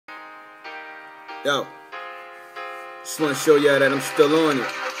Yo, just want to show y'all that I'm still on it.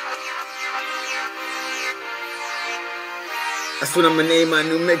 That's what I'm gonna name my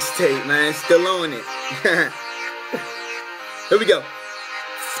new mixtape, man. Still on it. Here we go.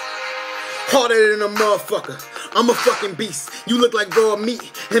 Harder than a motherfucker. I'm a fucking beast. You look like raw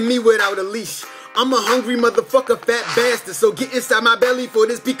meat and me without a leash. I'm a hungry motherfucker, fat bastard. So get inside my belly for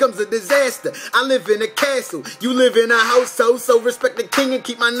this becomes a disaster. I live in a castle, you live in a household. So respect the king and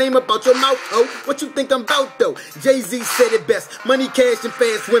keep my name up out your mouth, ho. What you think I'm about though? Jay-Z said it best. Money, cash, and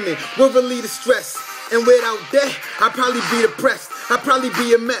fast women will relieve the stress. And without that, I'd probably be depressed. I'd probably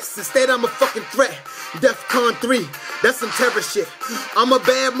be a mess. Instead, I'm a fucking threat. DEFCON 3, that's some terror shit. I'm a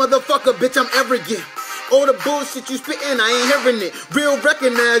bad motherfucker, bitch, I'm arrogant. All the bullshit you spittin', I ain't hearing it. Real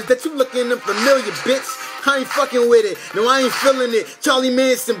recognize that you looking unfamiliar, bitch. I ain't fucking with it. No, I ain't feeling it. Charlie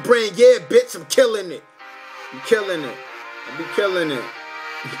Manson brain, yeah, bitch, I'm killing it. I'm killing it. I be killing it.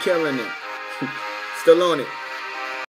 I'm killing it. Still on it.